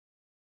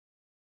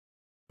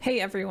Hey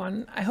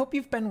everyone, I hope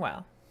you've been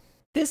well.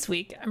 This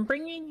week, I'm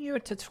bringing you a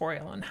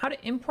tutorial on how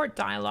to import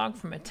dialogue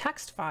from a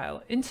text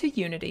file into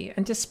Unity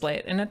and display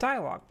it in a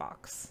dialog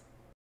box.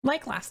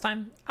 Like last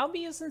time, I'll be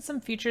using some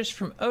features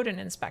from Odin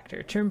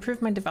Inspector to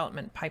improve my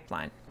development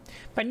pipeline.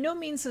 By no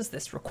means is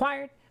this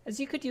required, as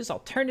you could use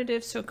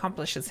alternatives to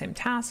accomplish the same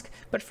task,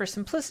 but for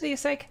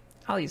simplicity's sake,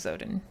 I'll use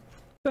Odin.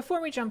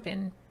 Before we jump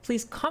in,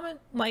 please comment,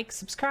 like,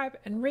 subscribe,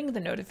 and ring the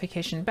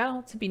notification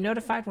bell to be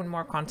notified when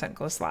more content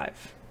goes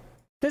live.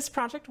 This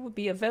project will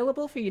be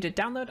available for you to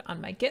download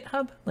on my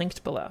GitHub,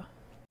 linked below.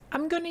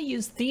 I'm going to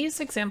use these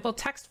example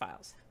text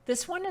files.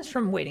 This one is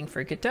from Waiting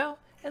for Godot,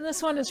 and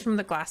this one is from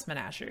the Glass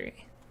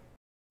Menagerie.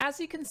 As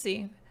you can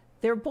see,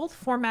 they're both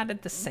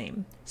formatted the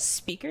same,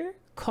 speaker,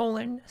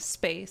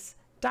 space,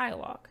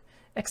 dialogue,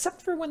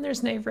 except for when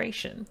there's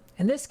narration.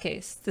 In this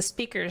case, the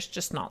speaker is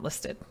just not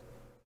listed.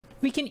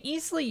 We can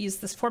easily use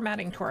this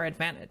formatting to our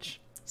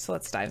advantage, so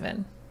let's dive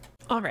in.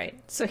 Alright,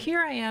 so here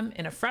I am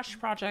in a fresh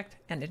project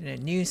and in a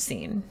new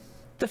scene.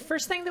 The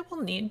first thing that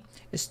we'll need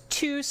is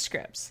two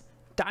scripts,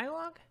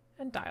 dialog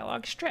and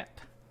dialog strip.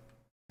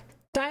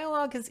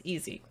 Dialog is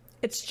easy,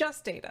 it's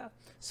just data,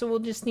 so we'll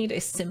just need a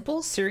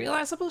simple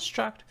serializable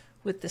struct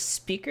with the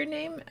speaker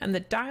name and the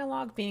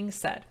dialog being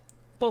set.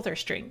 Both are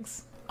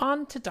strings.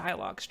 On to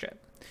dialog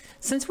strip.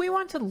 Since we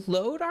want to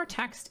load our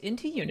text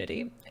into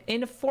Unity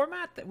in a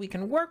format that we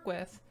can work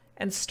with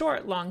and store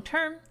it long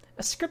term,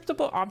 a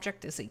scriptable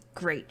object is a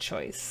great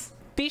choice.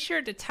 Be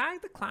sure to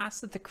tag the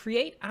class with the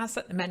Create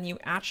Asset Menu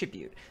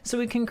attribute so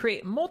we can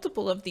create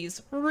multiple of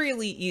these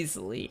really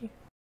easily.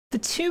 The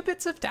two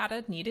bits of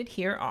data needed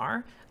here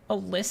are a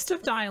list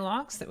of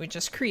dialogues that we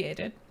just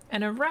created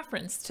and a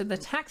reference to the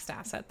text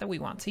asset that we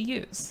want to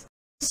use.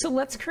 So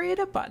let's create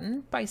a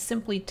button by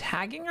simply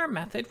tagging our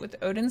method with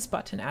Odin's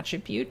button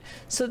attribute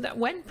so that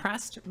when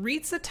pressed,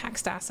 reads the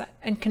text asset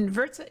and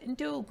converts it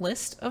into a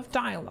list of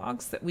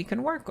dialogues that we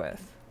can work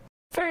with.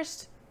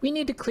 First, we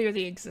need to clear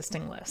the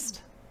existing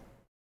list.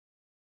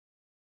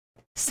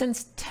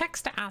 Since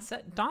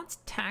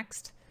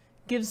text_asset.text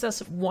gives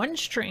us one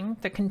string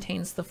that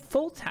contains the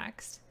full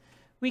text,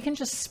 we can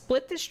just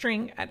split the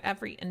string at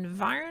every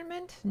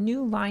environment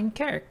new line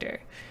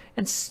character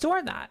and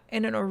store that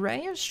in an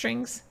array of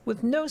strings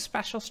with no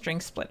special string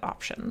split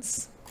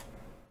options.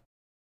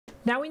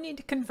 Now we need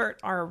to convert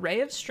our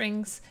array of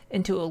strings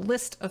into a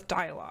list of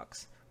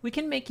dialogues. We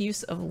can make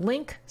use of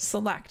Linq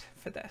select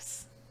for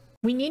this.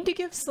 We need to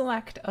give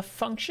select a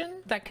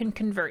function that can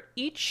convert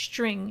each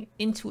string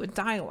into a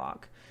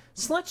dialogue.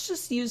 So let's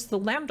just use the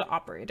lambda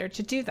operator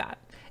to do that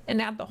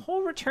and add the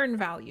whole return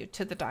value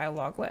to the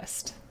dialogue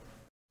list.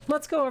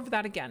 Let's go over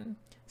that again.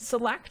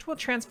 Select will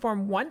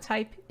transform one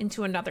type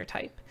into another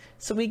type.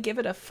 So we give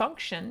it a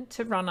function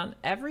to run on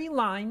every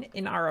line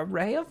in our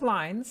array of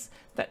lines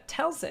that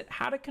tells it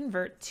how to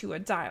convert to a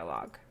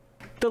dialogue.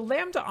 The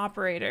lambda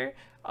operator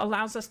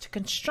allows us to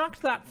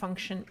construct that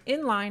function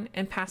inline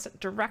and pass it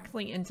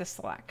directly into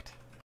select.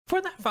 For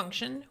that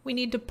function, we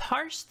need to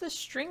parse the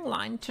string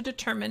line to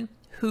determine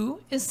who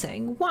is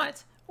saying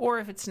what, or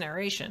if it's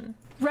narration.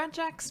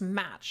 Regex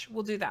match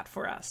will do that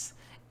for us.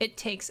 It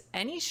takes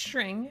any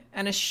string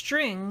and a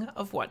string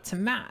of what to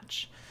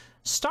match.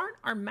 Start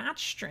our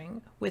match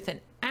string with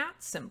an @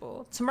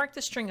 symbol to mark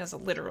the string as a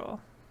literal.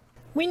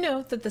 We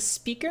know that the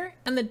speaker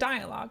and the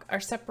dialogue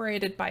are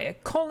separated by a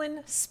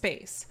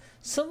space.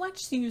 So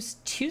let's use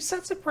two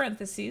sets of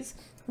parentheses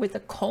with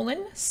a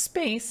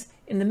space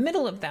in the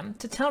middle of them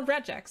to tell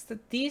Regex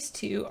that these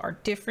two are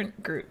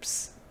different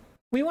groups.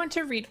 We want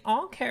to read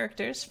all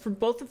characters for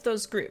both of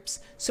those groups,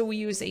 so we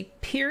use a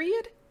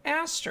period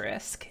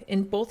asterisk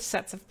in both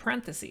sets of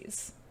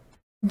parentheses.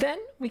 Then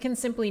we can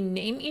simply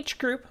name each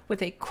group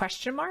with a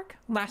question mark,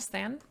 less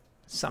than,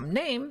 some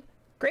name,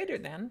 greater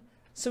than,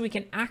 so we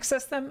can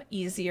access them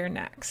easier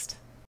next.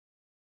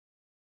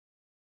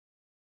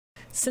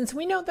 Since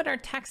we know that our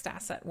text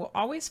asset will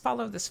always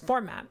follow this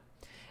format,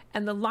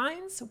 and the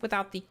lines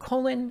without the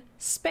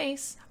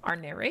space are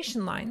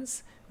narration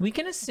lines, we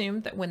can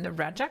assume that when the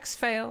regex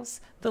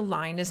fails, the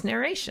line is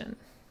narration.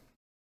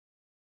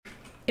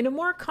 In a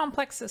more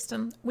complex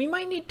system, we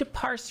might need to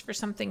parse for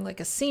something like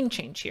a scene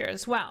change here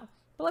as well,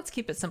 but let's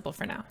keep it simple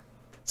for now.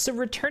 So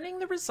returning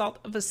the result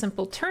of a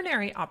simple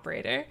ternary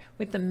operator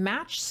with the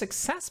match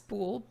success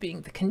bool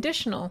being the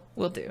conditional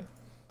will do.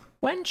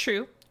 When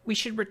true, we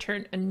should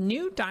return a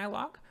new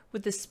dialogue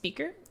with the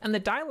speaker and the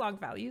dialogue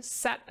values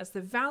set as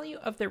the value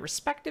of their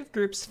respective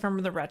groups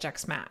from the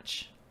regex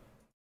match.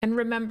 And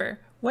remember,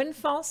 when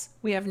false,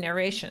 we have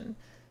narration.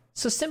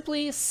 So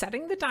simply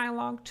setting the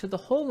dialogue to the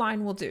whole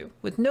line will do,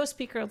 with no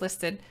speaker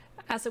listed,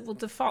 as it will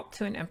default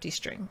to an empty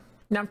string.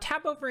 Now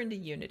tab over into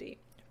Unity.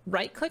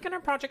 Right-click on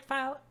our project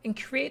file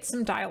and create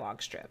some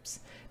dialog strips.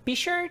 Be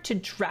sure to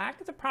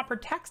drag the proper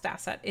text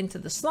asset into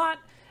the slot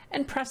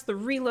and press the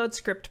Reload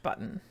Script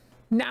button.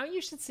 Now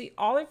you should see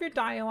all of your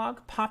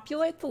dialogue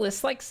populate the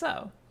list like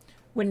so.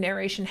 When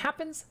narration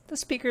happens, the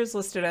speaker is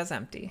listed as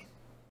empty.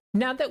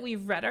 Now that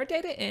we've read our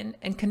data in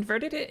and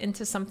converted it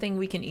into something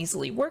we can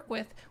easily work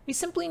with, we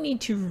simply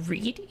need to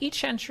read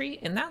each entry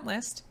in that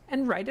list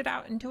and write it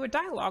out into a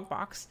dialog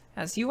box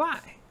as UI.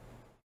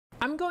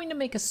 I'm going to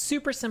make a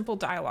super simple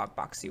dialog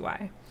box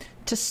UI.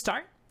 To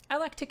start, I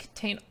like to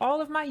contain all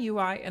of my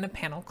UI in a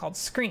panel called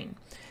Screen.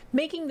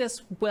 Making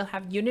this will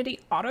have Unity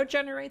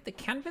auto-generate the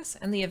canvas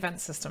and the event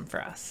system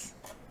for us.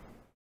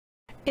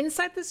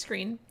 Inside the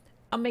screen,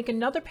 I'll make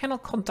another panel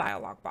called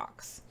Dialog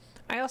Box.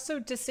 I also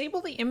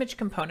disable the image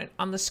component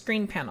on the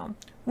screen panel.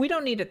 We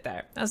don't need it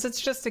there, as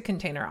it's just a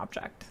container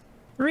object.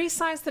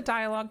 Resize the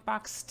dialog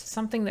box to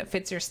something that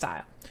fits your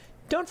style.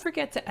 Don't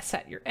forget to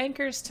set your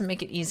anchors to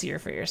make it easier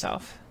for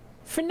yourself.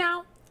 For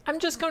now, I'm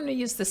just going to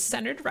use the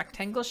centered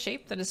rectangle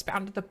shape that is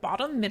found at the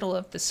bottom middle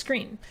of the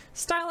screen.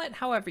 Style it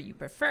however you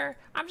prefer.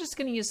 I'm just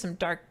going to use some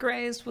dark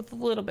grays with a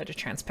little bit of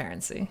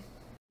transparency.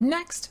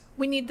 Next,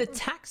 we need the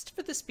text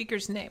for the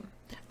speaker's name.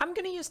 I'm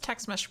going to use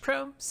Text Mesh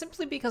Pro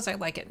simply because I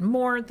like it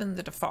more than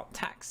the default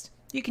text.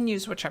 You can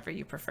use whichever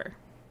you prefer.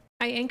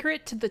 I anchor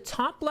it to the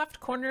top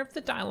left corner of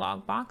the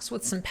dialog box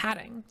with some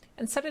padding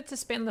and set it to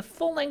span the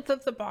full length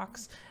of the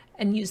box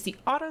and use the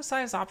auto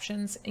size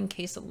options in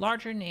case a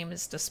larger name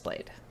is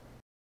displayed.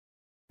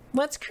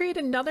 Let's create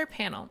another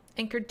panel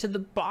anchored to the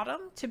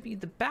bottom to be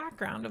the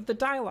background of the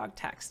dialog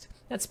text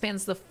that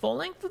spans the full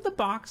length of the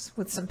box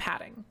with some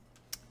padding.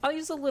 I'll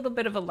use a little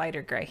bit of a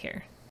lighter gray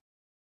here.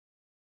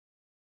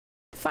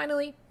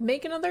 Finally,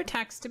 make another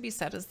text to be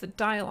set as the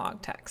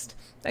dialog text.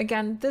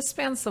 Again, this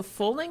spans the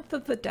full length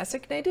of the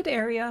designated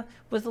area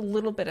with a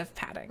little bit of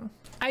padding.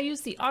 I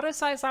use the auto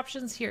size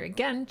options here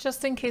again,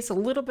 just in case a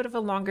little bit of a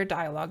longer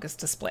dialogue is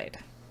displayed.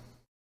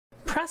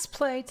 Press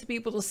play to be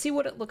able to see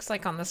what it looks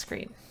like on the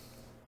screen.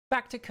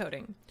 Back to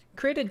coding.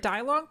 Create a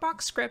dialog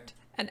box script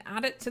and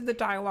add it to the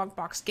dialog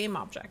box game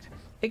object.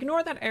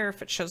 Ignore that error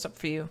if it shows up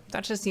for you.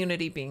 That's just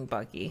Unity being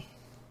buggy.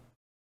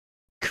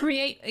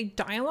 Create a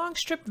dialog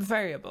strip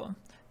variable.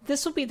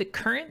 This will be the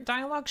current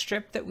dialog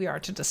strip that we are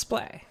to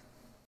display.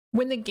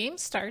 When the game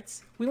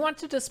starts, we want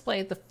to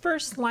display the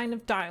first line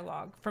of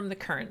dialogue from the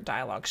current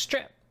dialog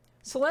strip.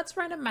 So let's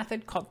write a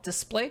method called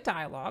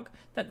displayDialog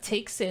that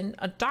takes in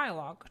a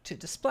dialog to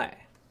display.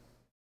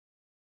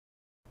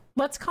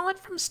 Let's call it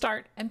from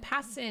start and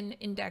pass in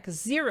index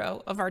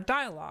 0 of our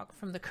dialog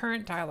from the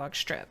current dialog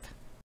strip.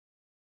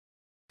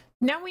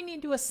 Now we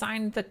need to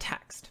assign the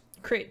text.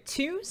 Create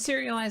two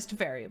serialized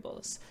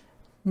variables,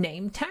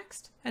 name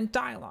text and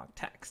dialog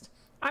text.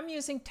 I'm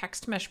using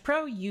Text Mesh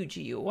Pro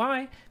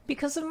UGUI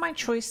because of my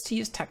choice to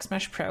use Text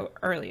Mesh Pro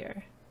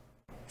earlier.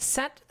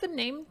 Set the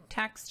name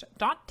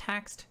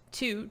text.text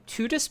to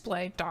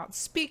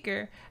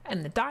toDisplay.speaker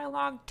and the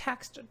dialog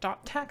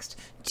text.text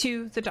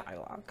to the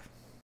dialog.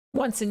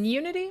 Once in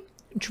Unity,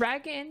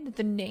 drag in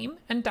the name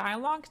and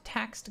dialog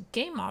text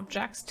game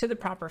objects to the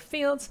proper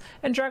fields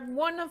and drag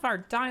one of our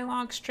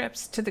dialog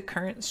strips to the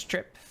current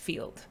strip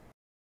field.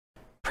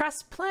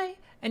 Press play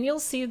and you'll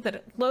see that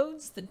it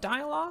loads the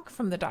dialog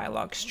from the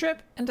dialog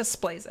strip and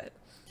displays it.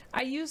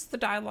 I used the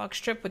dialog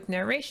strip with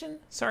narration,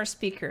 so our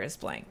speaker is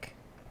blank.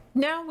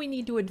 Now we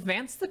need to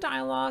advance the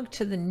dialog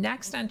to the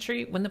next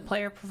entry when the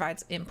player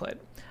provides input.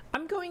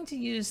 I'm going to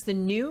use the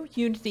new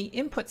Unity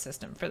input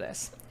system for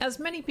this, as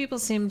many people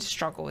seem to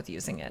struggle with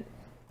using it.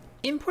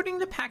 Importing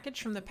the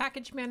package from the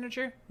package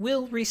manager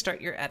will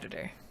restart your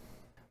editor.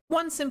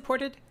 Once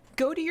imported,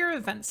 go to your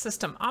event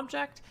system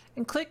object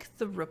and click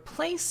the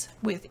Replace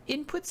with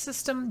Input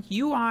System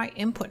UI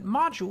Input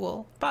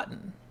Module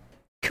button.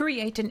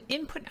 Create an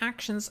Input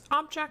Actions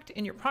object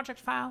in your project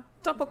file,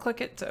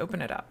 double-click it to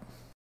open it up.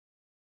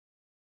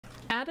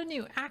 Add a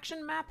new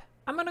action map.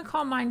 I'm going to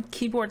call mine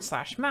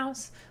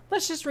keyboard/mouse.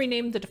 Let's just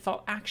rename the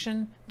default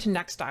action to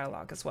next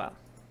dialog as well.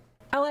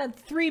 I'll add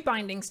 3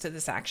 bindings to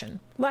this action: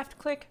 left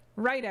click,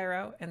 right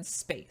arrow, and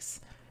space.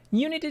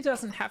 Unity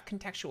doesn't have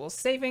contextual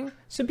saving,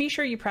 so be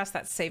sure you press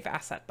that Save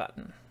Asset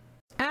button.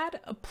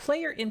 Add a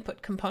player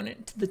input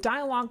component to the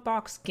dialog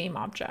box game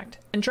object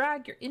and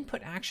drag your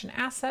input action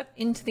asset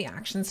into the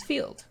actions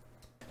field.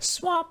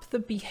 Swap the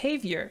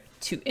behavior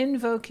to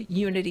invoke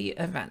Unity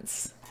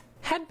events.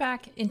 Head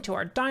back into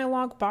our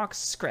dialog box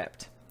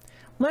script.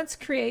 Let's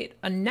create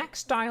a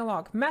next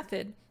dialog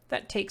method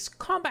that takes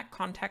callback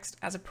context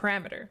as a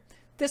parameter.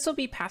 This will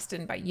be passed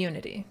in by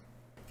Unity.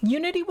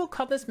 Unity will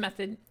call this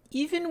method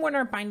even when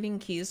our binding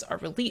keys are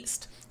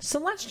released. So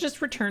let's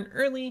just return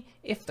early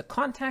if the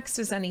context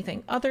is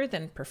anything other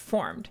than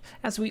performed,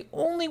 as we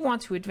only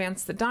want to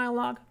advance the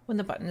dialog when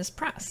the button is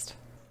pressed.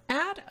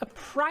 Add a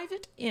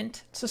private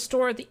int to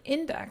store the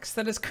index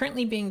that is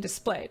currently being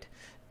displayed.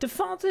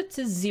 Default it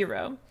to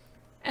 0.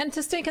 And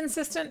to stay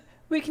consistent,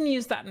 we can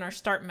use that in our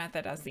start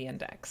method as the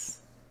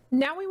index.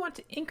 Now we want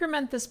to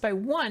increment this by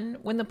 1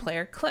 when the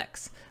player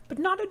clicks, but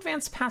not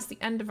advance past the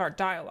end of our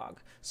dialogue,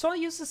 so I'll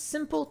use a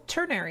simple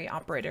ternary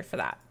operator for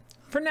that.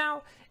 For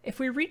now, if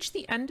we reach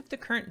the end of the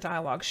current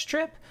dialogue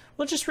strip,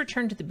 we'll just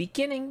return to the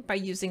beginning by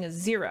using a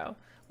 0.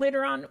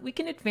 Later on, we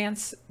can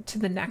advance to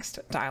the next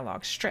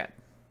dialogue strip.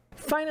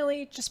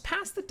 Finally, just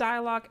pass the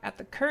dialogue at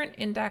the current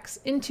index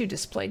into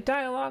display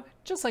dialogue,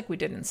 just like we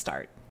did in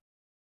start.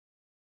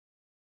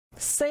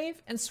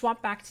 Save and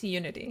swap back to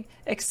Unity.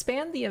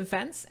 Expand the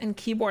events and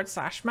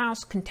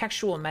keyboard/mouse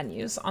contextual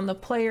menus on the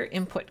player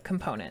input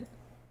component.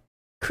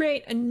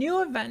 Create a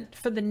new event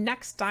for the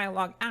next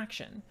dialog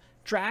action.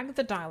 Drag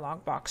the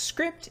dialog box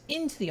script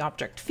into the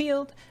object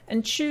field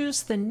and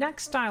choose the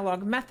next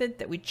dialog method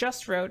that we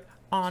just wrote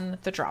on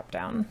the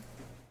dropdown.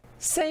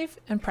 Save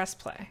and press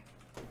play.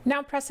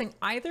 Now pressing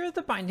either of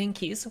the binding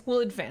keys will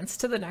advance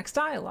to the next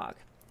dialog.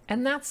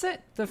 And that's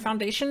it. The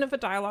foundation of a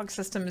dialog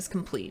system is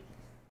complete.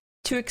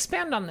 To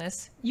expand on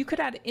this, you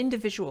could add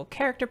individual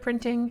character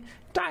printing,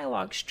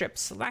 dialog strip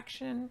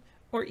selection,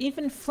 or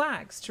even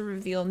flags to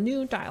reveal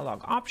new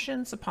dialog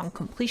options upon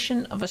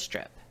completion of a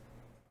strip.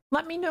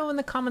 Let me know in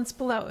the comments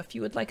below if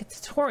you would like a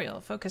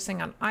tutorial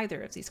focusing on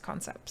either of these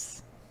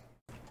concepts.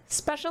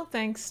 Special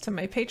thanks to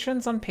my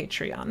patrons on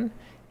Patreon.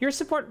 Your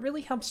support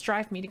really helps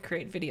drive me to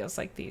create videos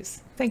like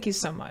these. Thank you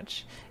so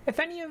much. If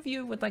any of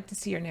you would like to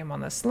see your name on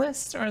this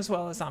list, or as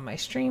well as on my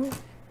stream,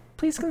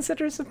 please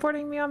consider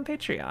supporting me on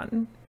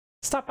Patreon.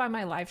 Stop by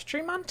my live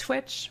stream on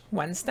Twitch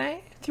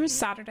Wednesday through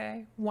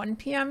Saturday, 1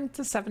 p.m.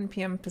 to 7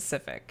 p.m.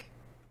 Pacific.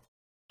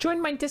 Join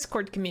my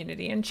Discord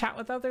community and chat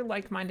with other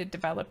like-minded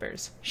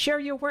developers. Share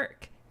your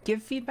work,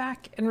 give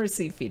feedback, and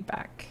receive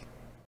feedback.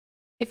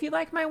 If you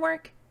like my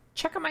work,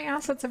 check out my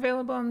assets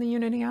available in the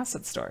Unity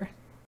Asset Store.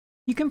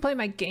 You can play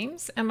my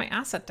games and my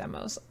asset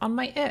demos on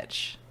my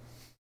itch.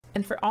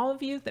 And for all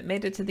of you that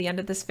made it to the end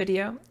of this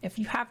video, if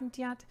you haven't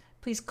yet,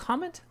 please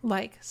comment,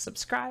 like,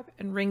 subscribe,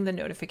 and ring the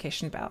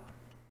notification bell.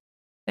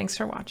 Thanks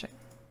for watching.